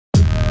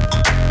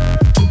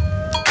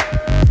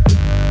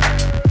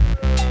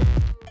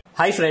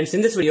Hi friends,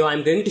 in this video I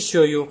am going to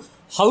show you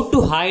how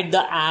to hide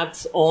the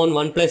apps on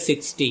OnePlus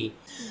 6T.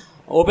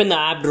 Open the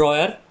app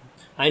drawer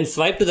and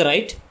swipe to the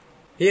right.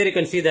 Here you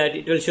can see that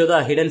it will show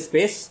the hidden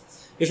space.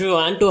 If you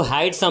want to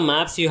hide some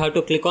apps, you have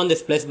to click on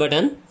this plus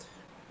button.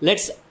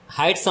 Let's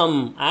hide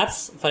some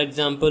apps. For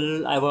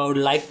example, I would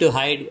like to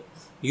hide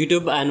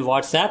YouTube and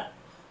WhatsApp.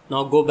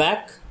 Now go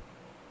back.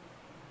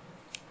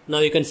 Now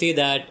you can see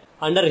that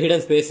under hidden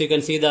space you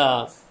can see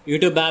the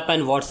YouTube app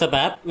and WhatsApp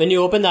app. When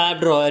you open the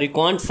app drawer, you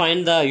can't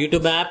find the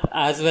YouTube app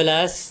as well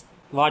as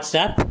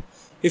WhatsApp.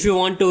 If you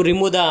want to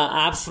remove the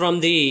apps from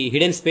the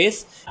hidden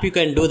space, you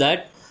can do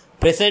that.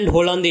 Press and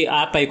hold on the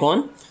app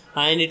icon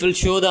and it will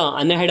show the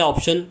unhide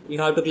option. You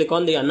have to click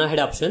on the unhide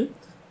option.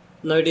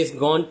 Now it is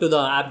gone to the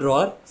app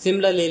drawer.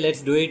 Similarly,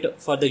 let's do it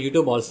for the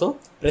YouTube also.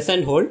 Press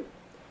and hold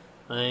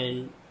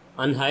and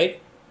unhide.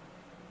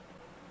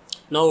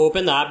 Now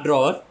open the app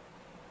drawer.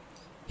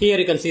 Here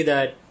you can see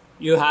that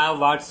you have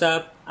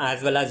WhatsApp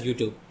as well as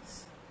YouTube.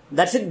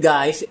 That's it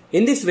guys.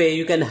 In this way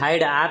you can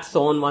hide apps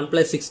on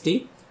OnePlus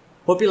 6T.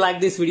 Hope you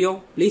like this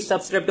video. Please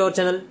subscribe to our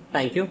channel.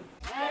 Thank you.